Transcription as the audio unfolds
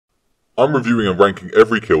I'm reviewing and ranking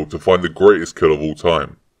every kill to find the greatest kill of all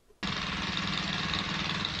time.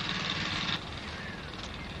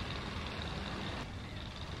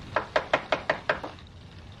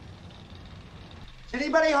 Is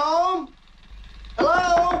anybody home?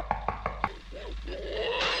 Hello?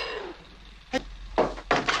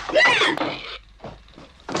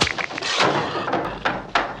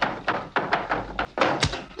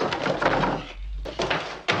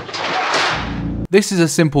 This is a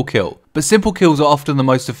simple kill, but simple kills are often the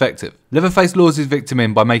most effective. Leatherface lures his victim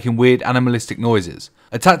in by making weird animalistic noises,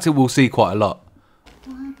 a tactic we'll see quite a lot.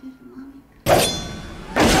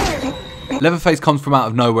 Leatherface comes from out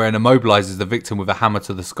of nowhere and immobilises the victim with a hammer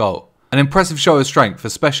to the skull. An impressive show of strength,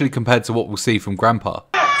 especially compared to what we'll see from Grandpa.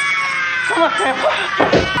 Come on, Grandpa.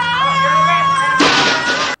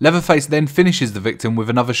 Leatherface then finishes the victim with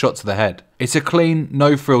another shot to the head. It's a clean,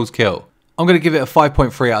 no frills kill. I'm going to give it a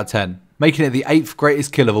 5.3 out of 10, making it the 8th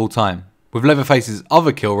greatest kill of all time, with Leatherface's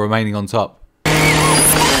other kill remaining on top.